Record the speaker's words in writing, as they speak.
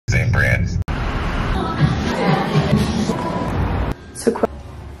brands.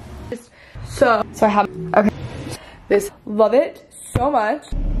 So I have, okay, this, love it so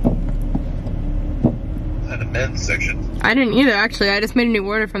much. And a men's section. I didn't either, actually. I just made a new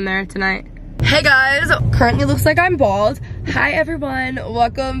order from there tonight. Hey guys, currently looks like I'm bald. Hi everyone,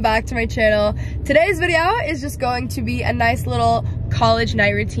 welcome back to my channel. Today's video is just going to be a nice little college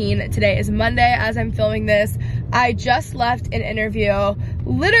night routine. Today is Monday as I'm filming this. I just left an interview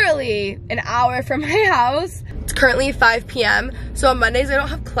literally an hour from my house. It's currently 5 p.m. So on Mondays I don't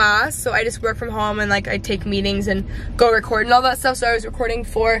have class, so I just work from home and like I take meetings and go record and all that stuff. So I was recording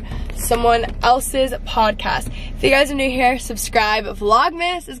for someone else's podcast. If you guys are new here, subscribe.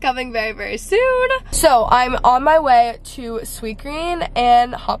 Vlogmas is coming very, very soon. So I'm on my way to Sweetgreen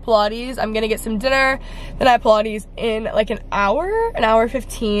and Hot Pilates. I'm gonna get some dinner. Then I have Pilates in like an hour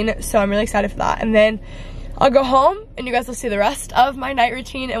 15. So I'm really excited for that. And then I'll go home and you guys will see the rest of my night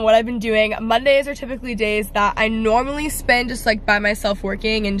routine and what I've been doing. Mondays are typically days that I normally spend just like by myself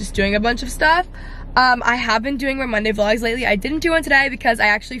working and just doing a bunch of stuff. I have been doing my Monday vlogs lately. I didn't do one today because I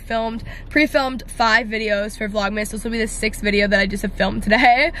actually pre-filmed 5 videos for Vlogmas. This will be the 6th video that I just have filmed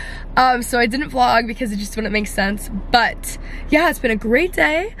today. So I didn't vlog because it just wouldn't make sense. But yeah, it's been a great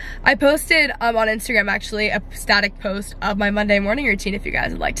day. I posted on Instagram actually a static post of my Monday morning routine if you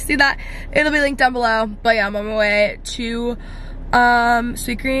guys would like to see that. It'll be linked down below. But yeah, I'm on my way to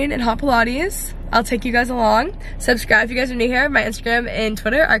Sweetgreen and Hot Pilates. I'll take you guys along. Subscribe if you guys are new here. My Instagram and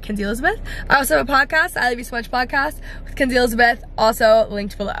Twitter are Kenzie Elizabeth. I also have a podcast, I Love You So Much podcast with Kenzie Elizabeth, also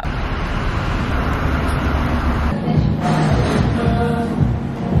linked below.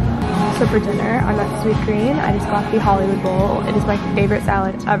 So for dinner, I'm at Sweetgreen. I just got the Hollywood Bowl. It is my favorite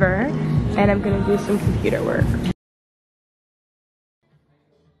salad ever, and I'm gonna do some computer work.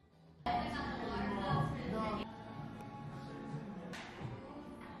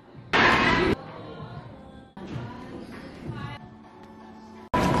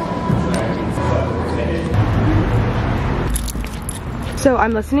 So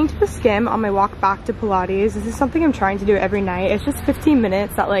I'm listening to the Skim on my walk back to Pilates. This is something I'm trying to do every night. It's just 15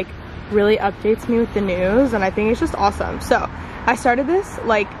 minutes that like really updates me with the news, and I think it's just awesome. So I started this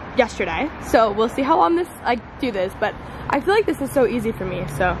like yesterday, so we'll see how long I do this, but I feel like this is so easy for me,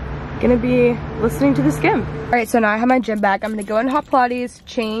 so I'm gonna be listening to the Skim. All right, so now I have my gym bag. I'm gonna go in Hot Pilates,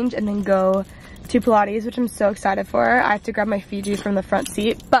 change, and then go to Pilates, which I'm so excited for. I have to grab my Fiji from the front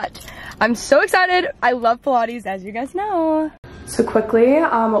seat, but I'm so excited. I love Pilates, as you guys know. So quickly,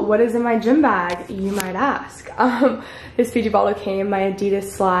 what is in my gym bag, you might ask? This Fiji bottle came, my Adidas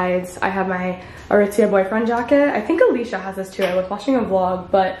slides, I have my Aritzia boyfriend jacket. I think Alicia has this too, I was watching a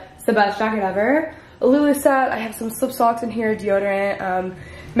vlog, but it's the best jacket ever. A Lulu set, I have some slip socks in here, deodorant,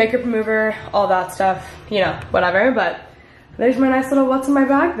 makeup remover, all that stuff, you know, whatever, but there's my nice little what's in my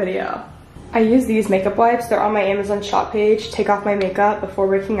bag video. I use these makeup wipes, they're on my Amazon shop page, take off my makeup before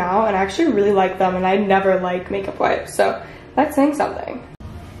working out, and I actually really like them, and I never like makeup wipes, so that's saying something.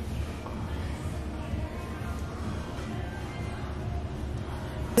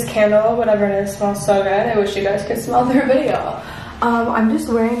 This candle, whatever it is, smells so good. I wish you guys could smell their video. I'm just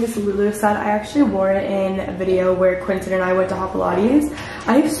wearing this Lulu set. I actually wore it in a video where Quinton and I went to Hot Pilates.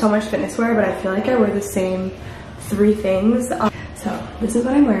 I have so much fitness wear, but I feel like I wear the same 3 things. So this is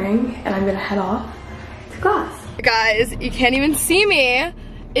what I'm wearing, and I'm gonna head off to class. Guys, you can't even see me.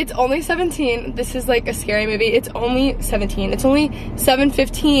 It's only 17. This is like a scary movie. It's only 17. It's only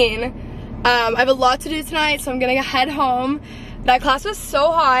 7:15. I have a lot to do tonight, so I'm gonna head home. That class was so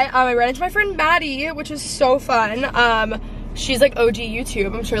hot. I ran into my friend Maddie, which was so fun. She's like OG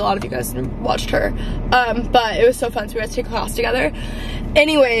YouTube. I'm sure a lot of you guys watched her. But it was so fun, so we had to take a class together.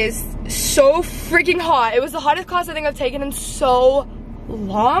 Anyways, so freaking hot. It was the hottest class I think I've taken in so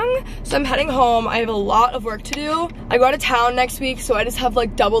long, so I'm heading home. I have a lot of work to do. I go out of town next week, so I just have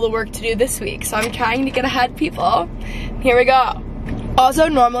like double the work to do this week, so I'm trying to get ahead, people. Here we go. Also,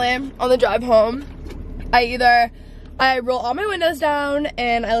 normally on the drive home, I roll all my windows down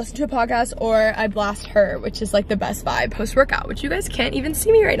and I listen to a podcast, or I blast Her, which is like the best vibe post-workout, which you guys can't even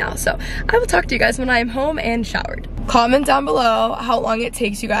see me right now, so I will talk to you guys when I am home and showered. Comment down below how long it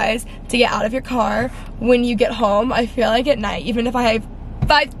takes you guys to get out of your car when you get home. I feel like at night, even if I have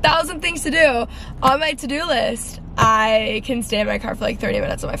 5,000 things to do on my to-do list, I can stay in my car for like 30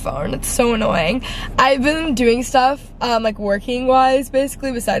 minutes on my phone. It's so annoying. I've been doing stuff like working wise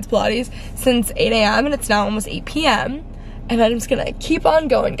basically besides Pilates since 8 a.m. and it's now almost 8 p.m. and I'm just gonna keep on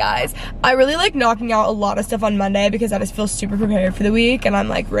going, guys. I really like knocking out a lot of stuff on Monday because I just feel super prepared for the week and I'm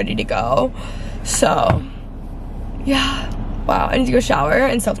like ready to go. So yeah, wow, I need to go shower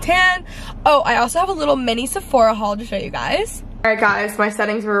and self-tan. Oh, I also have a little mini Sephora haul to show you guys. Alright guys, my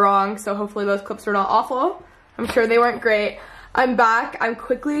settings were wrong, so hopefully those clips were not awful. I'm sure they weren't great. I'm back. I'm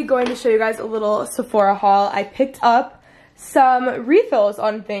quickly going to show you guys a little Sephora haul. I picked up some refills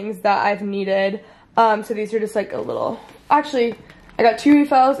on things that I've needed. So these are just like a little, actually, I got 2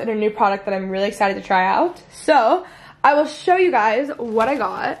 refills and a new product that I'm really excited to try out. So I will show you guys what I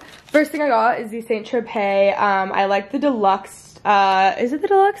got. First thing I got is the Saint Tropez. I like the deluxe, is it the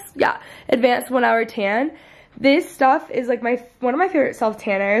deluxe? Yeah, advanced 1 hour tan. This stuff is like one of my favorite self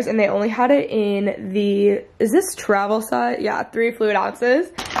tanners, and they only had it in the, is this travel size? Yeah, 3 fluid ounces.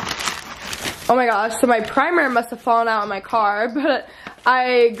 Oh my gosh, so my primer must have fallen out in my car, but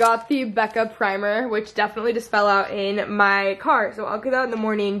I got the Becca primer, which definitely just fell out in my car. So I'll get that in the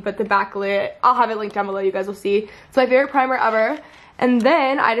morning, but the backlit, I'll have it linked down below, you guys will see. It's my favorite primer ever. And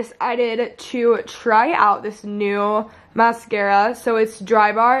then I decided to try out this new mascara. So it's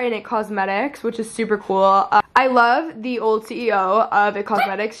Dry Bar in It Cosmetics, which is super cool. I love the old CEO of It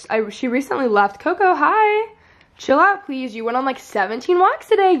Cosmetics. She recently left. Coco, hi. Chill out, please. You went on like 17 walks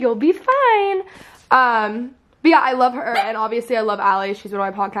today. You'll be fine. But yeah, I love her, and obviously I love Allie. She's one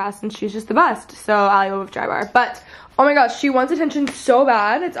of my podcasts, and she's just the best. So Allie with Dry Bar. But, oh my gosh, she wants attention so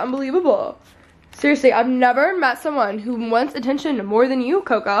bad. It's unbelievable. Seriously, I've never met someone who wants attention more than you,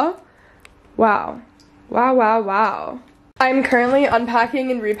 Coco. Wow. Wow, wow, wow. I'm currently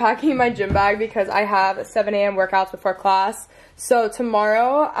unpacking and repacking my gym bag because I have 7 a.m. workouts before class. So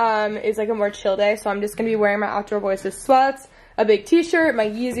tomorrow is like a more chill day, so I'm just going to be wearing my Outdoor Voices sweats, a big t-shirt, my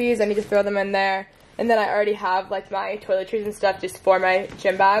Yeezys. I need to throw them in there. And then I already have like my toiletries and stuff just for my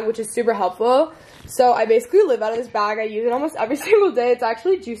gym bag, which is super helpful. So I basically live out of this bag. I use it almost every single day. It's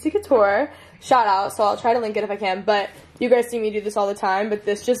actually Juicy Couture. Shout out. So I'll try to link it if I can. But you guys see me do this all the time. But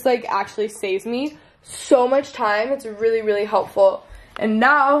this just like actually saves me so much time. It's really, really helpful. And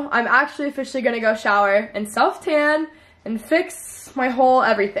now I'm actually officially going to go shower and self-tan and fix my whole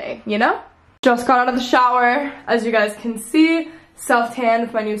everything, you know? Just got out of the shower. As you guys can see, self-tan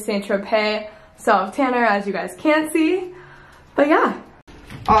with my new Saint Tropez self-tanner, as you guys can't see. But yeah.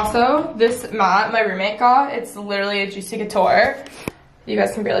 Also, this mat my roommate got, it's literally a Juicy Couture. You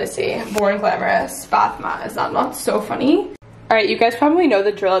guys can barely see. Born Glamorous bath mat. Is that not so funny? Alright, you guys probably know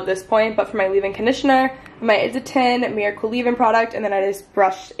the drill at this point, but for my leave-in conditioner, my It's a 10 Miracle leave-in product, and then I just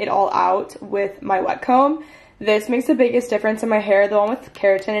brushed it all out with my wet comb. This makes the biggest difference in my hair. The one with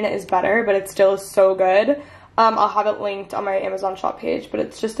keratin in it is better, but it still is so good. I'll have it linked on my Amazon shop page, but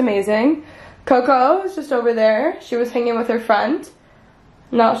it's just amazing. Coco is just over there. She was hanging with her friend.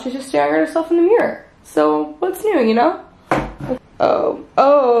 Now she's just staring at herself in the mirror. So what's new, you know?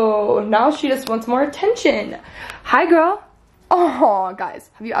 Oh, now she just wants more attention. Hi, girl. Oh, guys,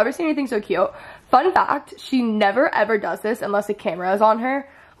 have you ever seen anything so cute? Fun fact, she never ever does this unless a camera is on her.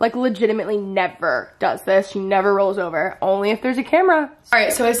 Like, legitimately never does this. She never rolls over, only if there's a camera. All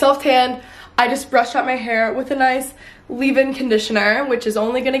right, so I self-tanned. I just brushed out my hair with a nice leave-in conditioner, which is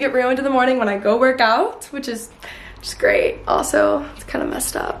only gonna get ruined in the morning when I go work out, which is just great. Also, it's kind of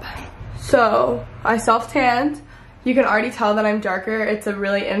messed up. So, I self-tanned. You can already tell that I'm darker. It's a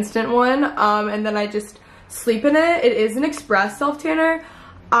really instant one, and then I just sleep in it. It is an express self-tanner.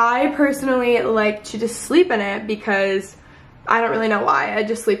 I personally like to just sleep in it because I don't really know why. I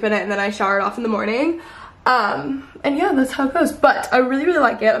just sleep in it and then I shower it off in the morning. And yeah, that's how it goes. But I really, really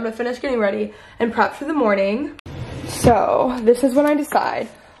like it. I'm gonna finish getting ready and prep for the morning. So this is when I decide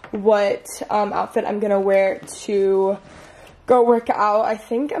what outfit I'm gonna wear to go work out. I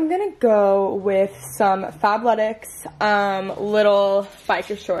think I'm gonna go with some Fabletics little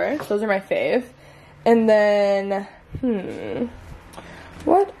biker shorts. Those are my fave. And then,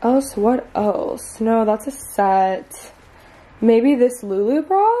 what else? No, that's a set. Maybe this Lulu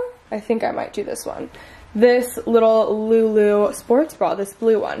bra? I think I might do this one. This little Lulu sports bra, this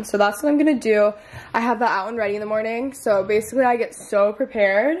blue one. So that's what I'm gonna do. I have that out and ready in the morning. So basically I get so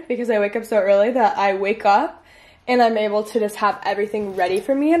prepared because I wake up so early that I wake up and I'm able to just have everything ready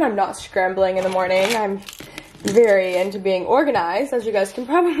for me and I'm not scrambling in the morning. I'm very into being organized, as you guys can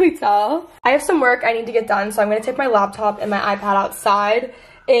probably tell. I have some work I need to get done, so I'm gonna take my laptop and my iPad outside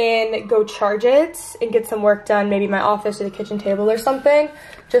and go charge it and get some work done, maybe my office or the kitchen table or something,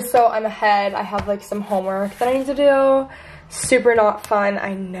 just so I'm ahead. I have like some homework that I need to do. Super not fun,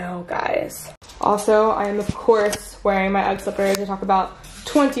 I know, guys. Also, I am of course wearing my UGG slippers to talk about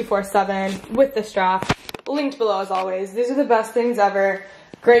 24/7 with the strap. Linked below as always. These are the best things ever.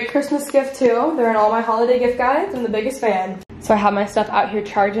 Great Christmas gift too. They're in all my holiday gift guides. I'm the biggest fan. So I have my stuff out here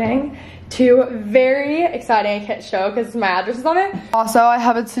charging. Two very exciting, I can't show because my address is on it. Also, I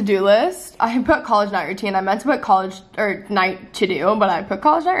have a to-do list. I put college night routine. I meant to put college or night to do, but I put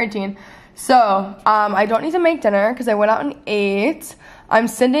college night routine. So, I don't need to make dinner because I went out and ate. I'm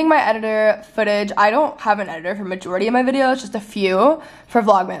sending my editor footage. I don't have an editor for majority of my videos, just a few for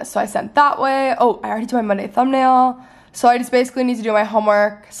Vlogmas. So I sent that way. Oh, I already did my Monday thumbnail. So I just basically need to do my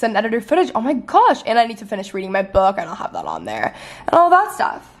homework, send editor footage. Oh my gosh. And I need to finish reading my book. I don't have that on there. And all that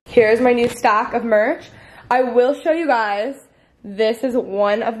stuff. Here's my new stack of merch. I will show you guys. This is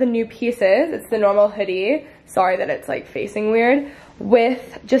one of the new pieces. It's the normal hoodie. Sorry that it's like facing weird.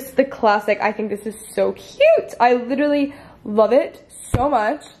 With just the classic. I think this is so cute. I literally love it so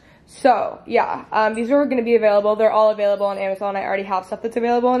much. So yeah, these are going to be available. They're all available on Amazon. I already have stuff that's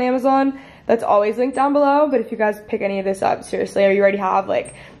available on Amazon. That's always linked down below. But if you guys pick any of this up, seriously, or you already have,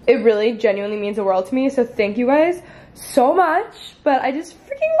 like, it really genuinely means the world to me. So thank you guys so much. But I just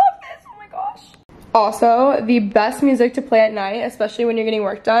freaking love this. Oh my gosh. Also, the best music to play at night, especially when you're getting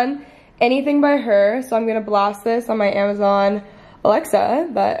work done, Anything by Her. So I'm going to blast this on my Amazon Alexa.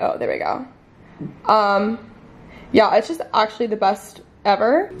 But oh, there we go. Yeah, it's just actually the best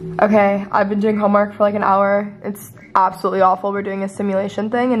ever. Okay, I've been doing homework for like an hour. It's absolutely awful. We're doing a simulation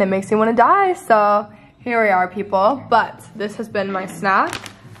thing and it makes me want to die. So here we are, people. But this has been my snack.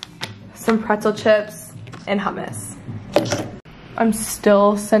 Some pretzel chips and hummus. I'm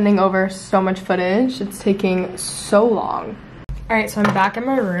still sending over so much footage. It's taking so long. All right, so I'm back in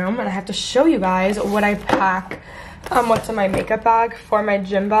my room and I have to show you guys what I pack. What's in my makeup bag for my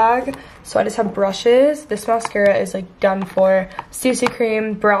gym bag. So I just have brushes. This mascara is like done for. CC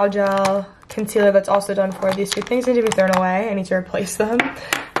cream, brow gel, concealer that's also done for. These two things need to be thrown away. I need to replace them.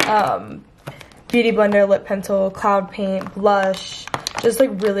 Beauty blender, lip pencil, cloud paint, blush. Just like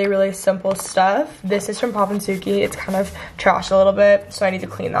really, really simple stuff. This is from Pop and Suki. It's kind of trashed a little bit, so I need to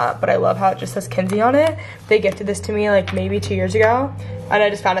clean that. But I love how it just says Kenzie on it. They gifted this to me like maybe 2 years ago. And I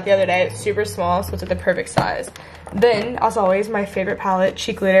just found it the other day. It's super small, so it's like the perfect size. Then, as always, my favorite palette,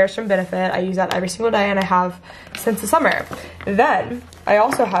 Cheek Glitters from Benefit. I use that every single day, and I have since the summer. Then, I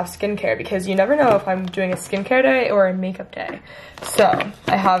also have skincare, because you never know if I'm doing a skincare day or a makeup day. So,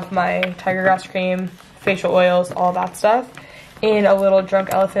 I have my Tiger Grass cream, facial oils, all that stuff, in a little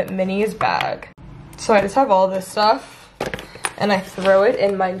Drunk Elephant Minis bag. So, I just have all this stuff, and I throw it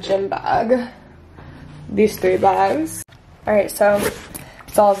in my gym bag. These 3 bags. Alright, so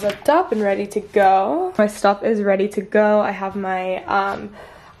it's all zipped up and ready to go. My stuff is ready to go. I have my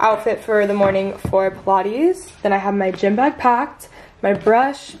outfit for the morning for Pilates. Then I have my gym bag packed, my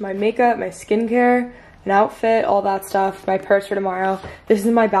brush, my makeup, my skincare, an outfit, all that stuff, my purse for tomorrow. This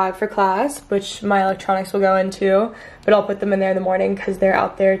is my bag for class, which my electronics will go into, but I'll put them in there in the morning because they're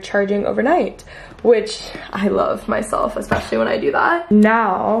out there charging overnight, which I love myself, especially when I do that.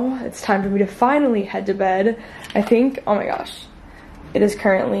 Now it's time for me to finally head to bed. I think, oh my gosh, it is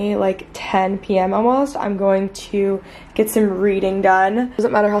currently like 10 p.m. almost. I'm going to get some reading done.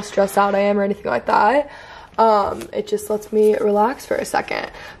 Doesn't matter how stressed out I am or anything like that. It just lets me relax for a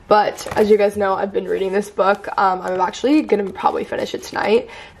second. But as you guys know, I've been reading this book. I'm actually gonna probably finish it tonight,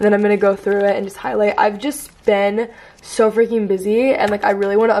 and then I'm gonna go through it and just highlight. I've just been so freaking busy, and like I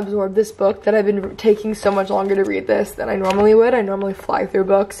really want to absorb this book that I've been taking so much longer to read this than I normally would. I normally fly through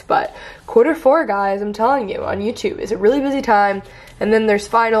books, but Q4, guys, I'm telling you, on YouTube is a really busy time, and then there's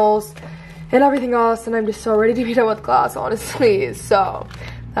finals and everything else, and I'm just so ready to be done with class, honestly. So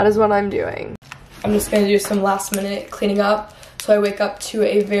that is what I'm doing. I'm just gonna do some last minute cleaning up so I wake up to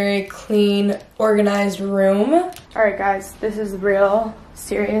a very clean, organized room. All right, guys, this is real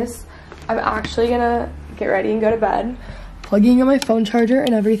serious. I'm actually gonna get ready and go to bed, plugging in my phone charger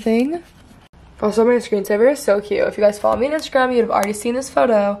and everything. Also, my screensaver is so cute. If you guys follow me on Instagram, you'd have already seen this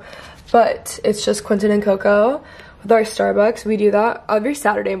photo, but it's just Quentin and Coco with our Starbucks. We do that every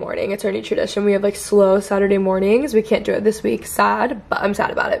Saturday morning. It's our new tradition. We have like slow Saturday mornings. We can't do it this week, sad, but I'm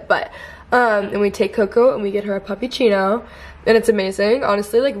sad about it. But and we take Coco and we get her a puppuccino, and it's amazing.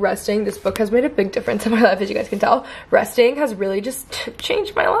 Honestly, like resting, this book has made a big difference in my life, as you guys can tell. Resting has really just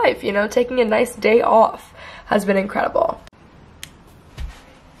changed my life, you know. Taking a nice day off has been incredible.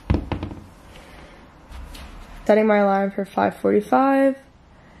 Setting my alarm for 5:45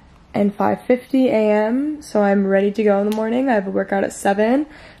 and 5:50 a.m. so I'm ready to go in the morning. I have a workout at 7.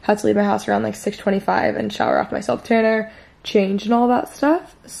 Had to leave my house around like 6:25 and shower off my self-tanner, change and all that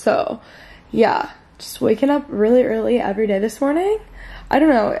stuff. So yeah, just waking up really early every day this morning. I don't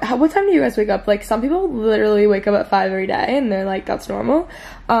know, what time do you guys wake up? Like, some people literally wake up at 5 every day and they're like, that's normal.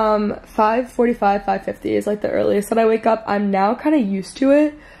 5:45, 5:50 is like the earliest that I wake up. I'm now kind of used to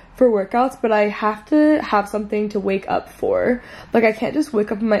it for workouts, but I have to have something to wake up for. Like, I can't just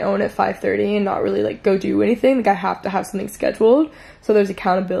wake up on my own at 5:30 and not really like go do anything. Like, I have to have something scheduled, so there's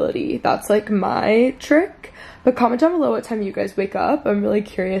accountability. That's like my trick. But comment down below what time you guys wake up. I'm really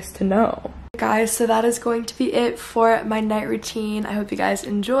curious to know. Guys, so that is going to be it for my night routine. I hope you guys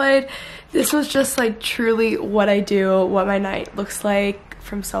enjoyed. This was just like truly what I do, what my night looks like,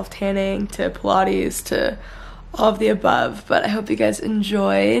 from self-tanning to Pilates to all of the above. But I hope you guys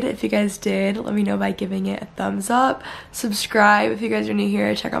enjoyed. If you guys did, let me know by giving it a thumbs up. Subscribe if you guys are new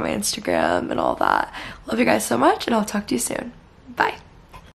here. Check out my Instagram and all that. Love you guys so much, and I'll talk to you soon. Bye.